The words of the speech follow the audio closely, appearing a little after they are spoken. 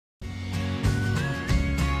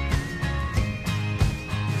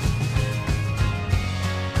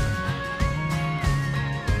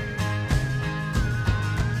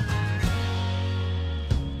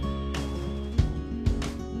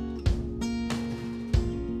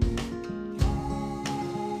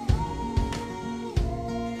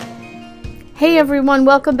Hey everyone,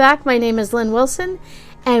 welcome back. My name is Lynn Wilson,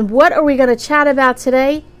 and what are we going to chat about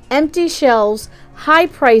today? Empty shelves, high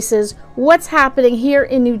prices, what's happening here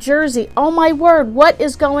in New Jersey? Oh my word, what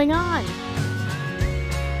is going on?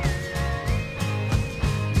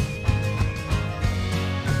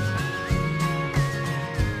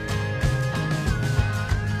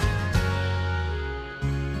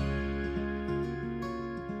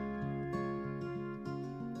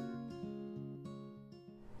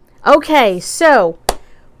 Okay, so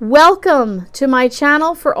welcome to my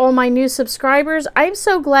channel for all my new subscribers. I'm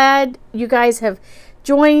so glad you guys have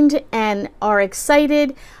joined and are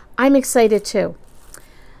excited. I'm excited too.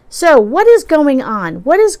 So what is going on?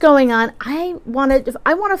 What is going on? I want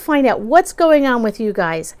to find out what's going on with you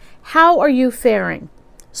guys. How are you faring?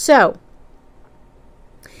 So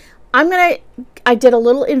I did a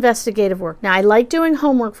little investigative work. Now I like doing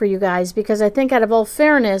homework for you guys because I think out of all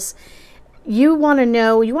fairness, you want to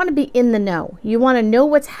know, you want to be in the know. You want to know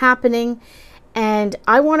what's happening, and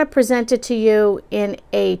I want to present it to you in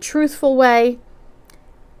a truthful way,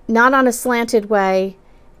 not on a slanted way,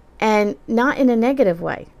 and not in a negative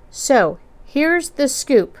way. So here's the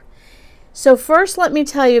scoop. So first, let me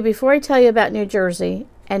tell you, before I tell you about New Jersey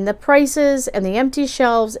and the prices and the empty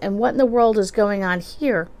shelves and what in the world is going on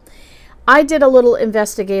here, I did a little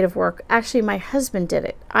investigative work. Actually, my husband did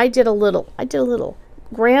it. I did a little.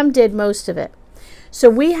 Graham did most of it. So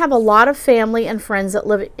we have a lot of family and friends that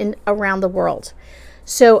live around the world.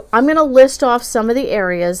 So I'm going to list off some of the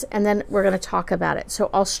areas and then we're going to talk about it. So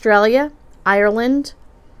Australia, Ireland,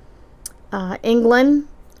 England,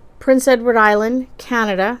 Prince Edward Island,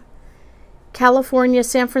 Canada, California,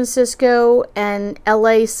 San Francisco and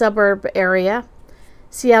LA suburb area,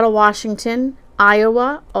 Seattle, Washington,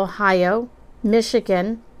 Iowa, Ohio,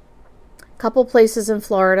 Michigan, a couple places in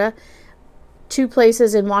Florida, 2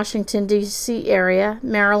 places in Washington, D.C. area,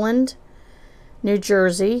 Maryland, New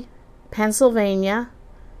Jersey, Pennsylvania,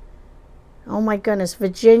 oh my goodness,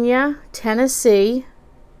 Virginia, Tennessee.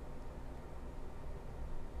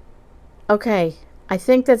 Okay, I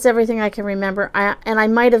think that's everything I can remember, and I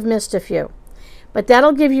might have missed a few. But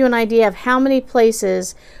that'll give you an idea of how many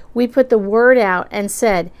places we put the word out and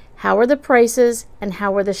said, how are the prices and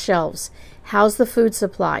how are the shelves? How's the food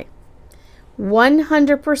supply?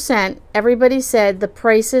 100% everybody said the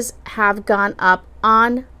prices have gone up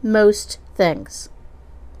on most things.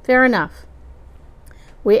 Fair enough.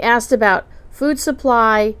 We asked about food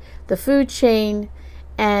supply, the food chain,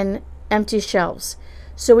 and empty shelves.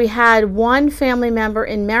 So we had one family member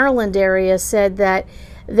in Maryland area said that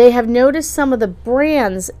they have noticed some of the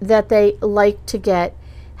brands that they like to get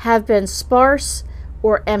have been sparse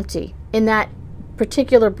or empty in that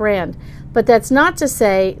particular brand. But that's not to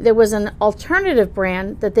say there was an alternative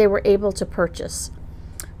brand that they were able to purchase.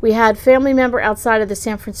 We had family member outside of the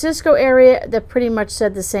San Francisco area that pretty much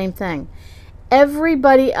said the same thing.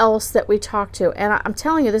 Everybody else that we talked to, and I'm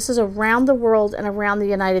telling you, this is around the world and around the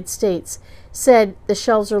United States, said the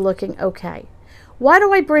shelves are looking okay. Why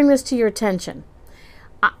do I bring this to your attention?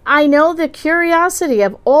 I know the curiosity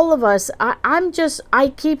of all of us.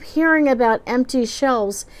 I keep hearing about empty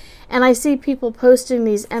shelves, and I see people posting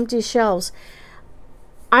these empty shelves.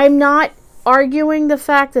 I'm not arguing the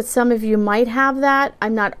fact that some of you might have that.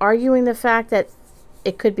 I'm not arguing the fact that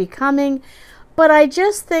it could be coming. But I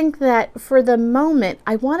just think that for the moment,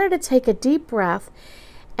 I wanted to take a deep breath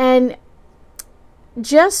and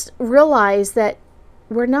just realize that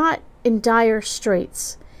we're not in dire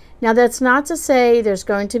straits. Now, that's not to say there's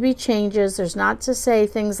going to be changes. There's not to say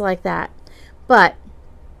things like that. But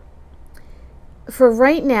for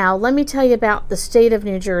right now, let me tell you about the state of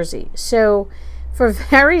New Jersey. So for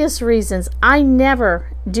various reasons, I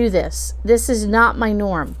never do this. This is not my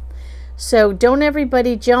norm. So don't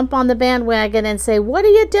everybody jump on the bandwagon and say, what are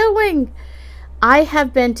you doing? I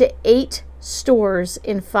have been to 8 stores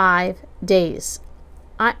in 5 days.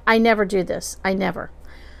 I never do this. I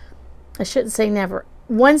shouldn't say never.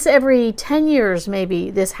 Once every 10 years,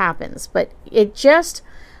 maybe this happens. But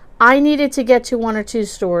I needed to get to 1 or 2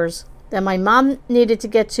 stores. Then my mom needed to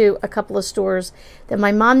get to a couple of stores. Then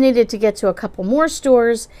my mom needed to get to a couple more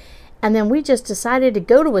stores. And then we just decided to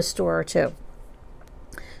go to a store or 2.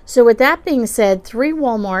 So with that being said, 3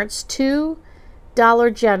 Walmarts, 2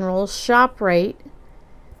 Dollar Generals, ShopRite.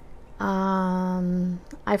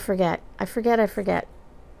 I forget.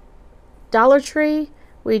 Dollar Tree,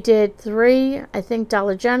 we did 3. I think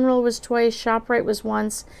Dollar General was twice. ShopRite was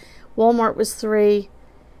once. Walmart was 3.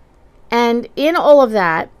 And in all of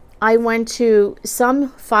that, I went to some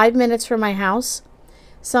 5 minutes from my house,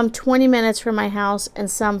 some 20 minutes from my house,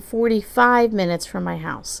 and some 45 minutes from my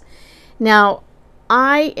house. Now,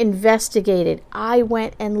 I investigated. I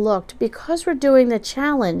went and looked. Because we're doing the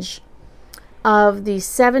challenge of the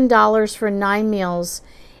 $7 for 9 meals,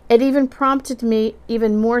 it even prompted me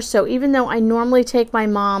even more so. Even though I normally take my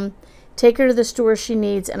mom, take her to the store she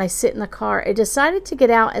needs, and I sit in the car, I decided to get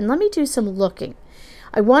out and let me do some looking.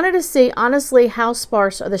 I wanted to see, honestly, how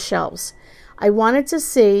sparse are the shelves. I wanted to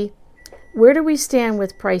see, where do we stand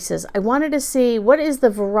with prices? I wanted to see, what is the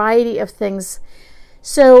variety of things.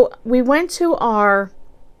 So we went to our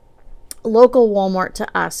local Walmart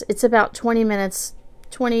to us. It's about 20 minutes,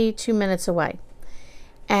 22 minutes away.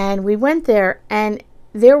 And we went there, and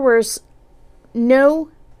there was no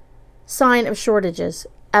sign of shortages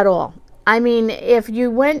at all. I mean, if you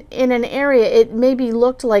went in an area, it maybe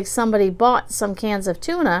looked like somebody bought some cans of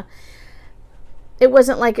tuna. It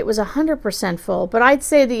wasn't like it was 100% full, but I'd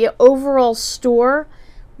say the overall store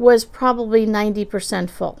was probably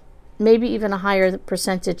 90% full, maybe even a higher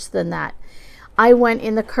percentage than that. I went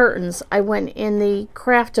in the curtains. I went in the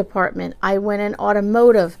craft department. I went in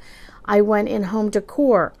automotive. I went in home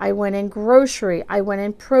decor. I went in grocery. I went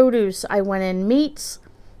in produce. I went in meats.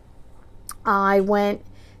 I went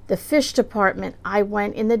the fish department. I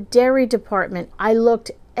went in the dairy department. I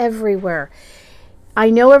looked everywhere. I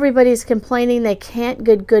know everybody's complaining they can't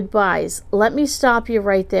get good buys. Let me stop you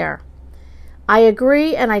right there. I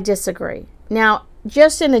agree and I disagree. Now,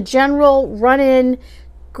 just in a general run in,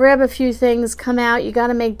 grab a few things, come out, you got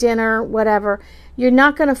to make dinner, whatever, you're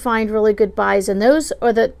not going to find really good buys. And those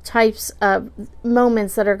are the types of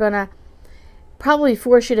moments that are going to probably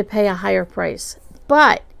force you to pay a higher price.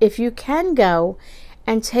 But if you can go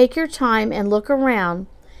and take your time and look around,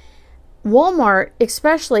 Walmart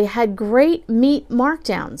especially had great meat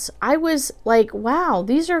markdowns. I was like, wow,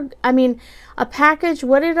 these are, I mean, a package,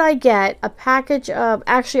 what did I get? A package of,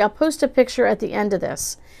 actually, I'll post a picture at the end of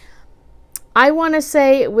this. I want to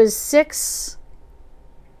say it was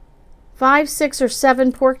 5, 6, or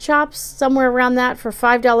 7 pork chops, somewhere around that, for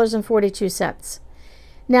 $5.42.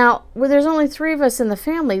 Now, where there's only 3 of us in the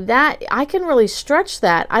family, that I can really stretch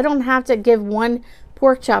that. I don't have to give 1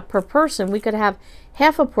 pork chop per person. We could have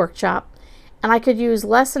half a pork chop, and I could use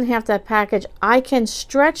less than half that package. I can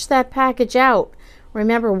stretch that package out.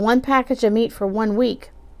 Remember, 1 package of meat for 1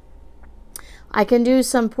 week. I can do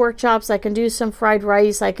some pork chops. I can do some fried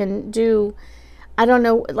rice. I can do, I don't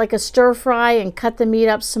know, like a stir fry and cut the meat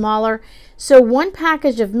up smaller. So 1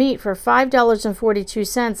 package of meat for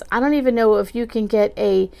 $5.42. I don't even know if you can get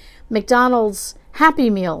a McDonald's Happy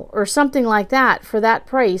Meal or something like that for that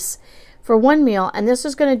price for 1 meal. And this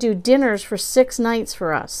is going to do dinners for 6 nights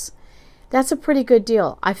for us. That's a pretty good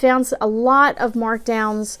deal. I found a lot of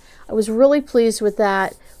markdowns. I was really pleased with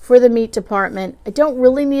that for the meat department. I don't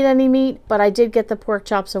really need any meat, but I did get the pork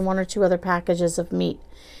chops and 1 or 2 other packages of meat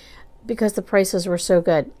because the prices were so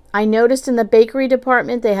good. I noticed in the bakery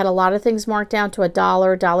department, they had a lot of things marked down to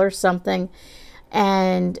 $1 something,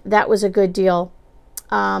 and that was a good deal.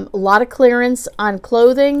 A lot of clearance on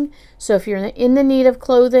clothing. So if you're in the need of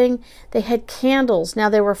clothing, they had candles. Now,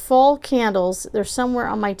 there were fall candles. They're somewhere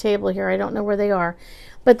on my table here. I don't know where they are.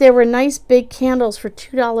 But they were nice big candles for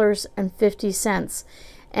 $2.50.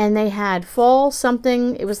 And they had fall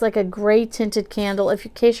something. It was like a gray tinted candle, in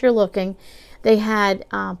case you're looking. They had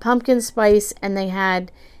pumpkin spice, and they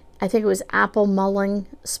had, I think it was apple mulling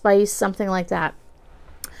spice, something like that,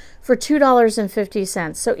 for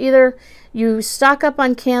 $2.50. So either you stock up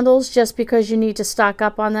on candles just because you need to stock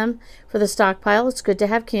up on them for the stockpile. It's good to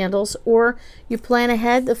have candles. Or you plan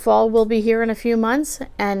ahead. The fall will be here in a few months,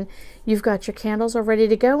 and you've got your candles all ready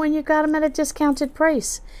to go, and you got them at a discounted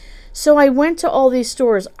price. So I went to all these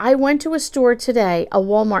stores. I went to a store today, a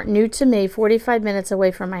Walmart, new to me, 45 minutes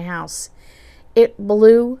away from my house. It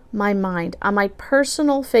blew my mind. On my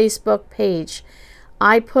personal Facebook page,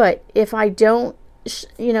 I put, if I don't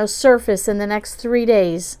surface in the next 3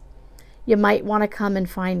 days, you might want to come and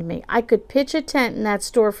find me. I could pitch a tent in that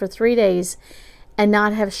store for 3 days and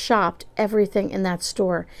not have shopped everything in that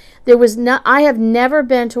store. I have never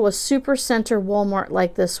been to a super center Walmart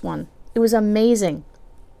like this one. It was amazing.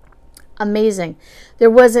 Amazing.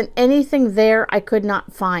 There wasn't anything there I could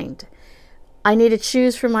not find. I needed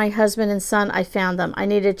shoes for my husband and son. I found them. I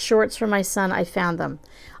needed shorts for my son. I found them.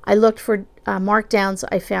 I looked for markdowns.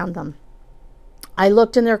 I found them. I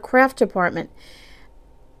looked in their craft department.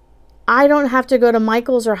 I don't have to go to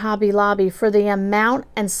Michael's or Hobby Lobby for the amount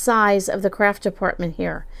and size of the craft department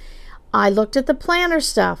here. I looked at the planner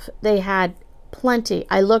stuff. They had plenty.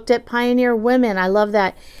 I looked at Pioneer Women. I love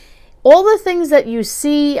that. All the things that you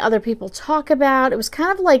see other people talk about, it was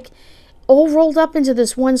kind of like all rolled up into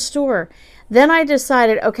this one store. Then I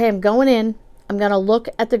decided, okay, I'm going in. I'm going to look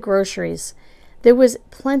at the groceries. There was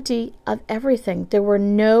plenty of everything. There were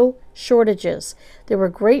no shortages. There were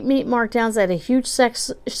great meat markdowns. I had a huge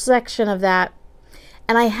section of that.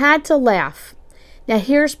 And I had to laugh. Now,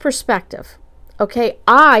 here's perspective. Okay,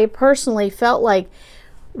 I personally felt like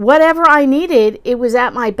whatever I needed, it was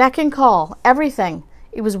at my beck and call. Everything.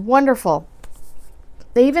 It was wonderful.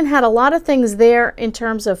 They even had a lot of things there in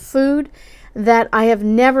terms of food that I have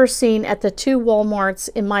never seen at the 2 Walmarts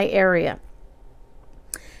in my area.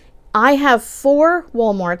 I have 4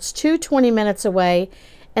 Walmarts, 2 20 minutes away,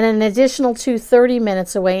 and an additional 2 30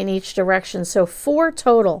 minutes away in each direction. So 4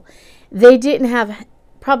 total. They didn't have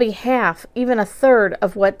probably half, even a third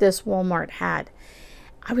of what this Walmart had.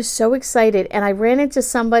 I was so excited, and I ran into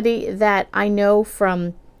somebody that I know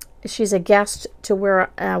from, she's a guest to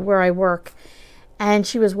where I work, and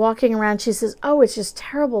she was walking around. She says, "Oh, it's just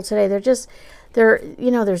terrible today.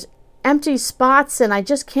 There's empty spots, and I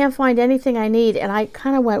just can't find anything I need." And I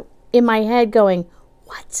kind of went in my head going,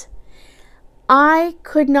 what? I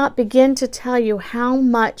could not begin to tell you how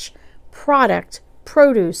much product,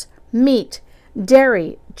 produce, meat,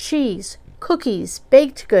 dairy, cheese, cookies,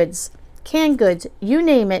 baked goods, canned goods, you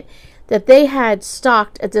name it, that they had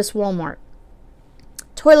stocked at this Walmart.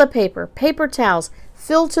 Toilet paper, paper towels,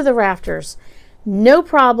 filled to the rafters. No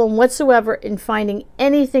problem whatsoever in finding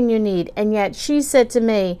anything you need. And yet she said to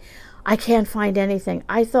me, "I can't find anything."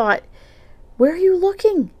 I thought, where are you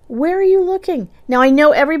looking? Where are you looking? Now, I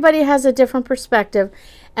know everybody has a different perspective,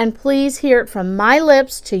 and please hear it from my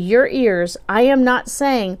lips to your ears. I am not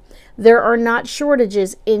saying there are not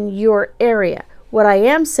shortages in your area. What I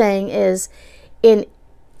am saying is, in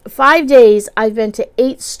 5 days, I've been to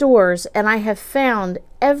 8 stores, and I have found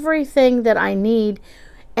everything that I need,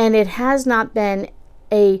 and it has not been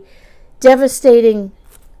a devastating,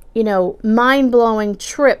 mind-blowing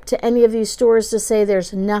trip to any of these stores to say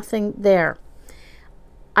there's nothing there.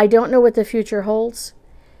 I don't know what the future holds,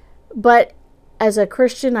 but as a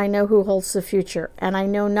Christian, I know who holds the future. And I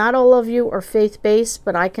know not all of you are faith-based,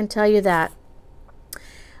 but I can tell you that.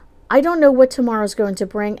 I don't know what tomorrow is going to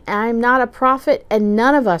bring. I'm not a prophet, and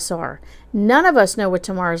none of us are. None of us know what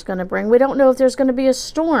tomorrow is going to bring. We don't know if there's going to be a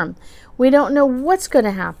storm. We don't know what's going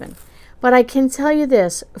to happen. But I can tell you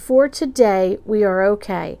this, for today, we are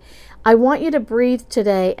okay. I want you to breathe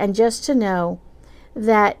today and just to know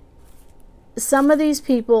that some of these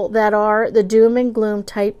people that are the doom and gloom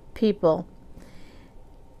type people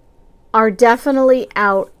are definitely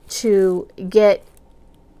out to get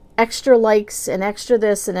extra likes and extra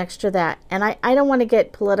this and extra that. And I don't want to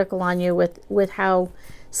get political on you with how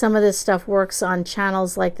some of this stuff works on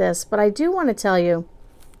channels like this, but I do want to tell you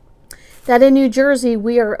that in New Jersey,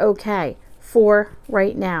 we are okay for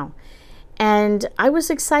right now. And I was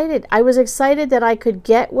excited. I was excited that I could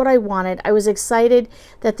get what I wanted. I was excited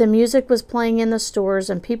that the music was playing in the stores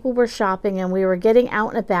and people were shopping and we were getting out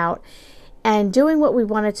and about and doing what we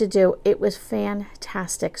wanted to do. It was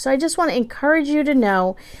fantastic. So I just want to encourage you to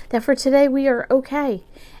know that for today we are okay.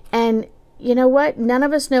 And you know what? None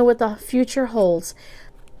of us know what the future holds.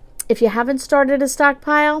 If you haven't started a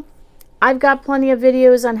stockpile, I've got plenty of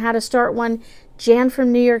videos on how to start one. Jan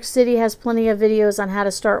from New York City has plenty of videos on how to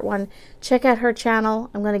start one. Check out her channel.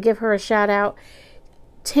 I'm going to give her a shout out.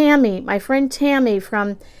 Tammy, my friend Tammy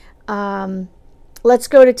from Let's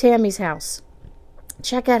Go to Tammy's House.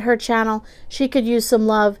 Check out her channel. She could use some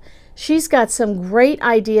love. She's got some great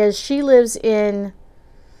ideas. She lives in,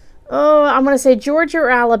 I'm going to say Georgia or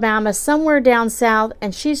Alabama, somewhere down south,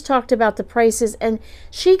 and she's talked about the prices, and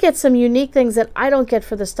she gets some unique things that I don't get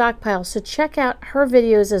for the stockpile. So check out her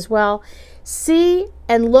videos as well. See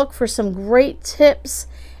and look for some great tips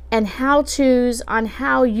and how-tos on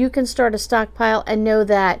how you can start a stockpile, and know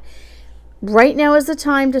that right now is the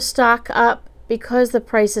time to stock up because the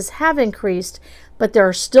prices have increased, but there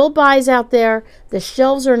are still buys out there. The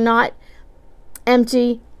shelves are not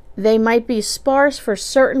empty. They might be sparse for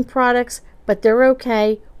certain products, but they're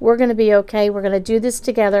okay. We're going to be okay. We're going to do this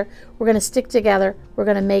together. We're going to stick together. We're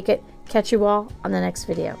going to make it. Catch you all on the next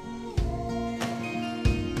video.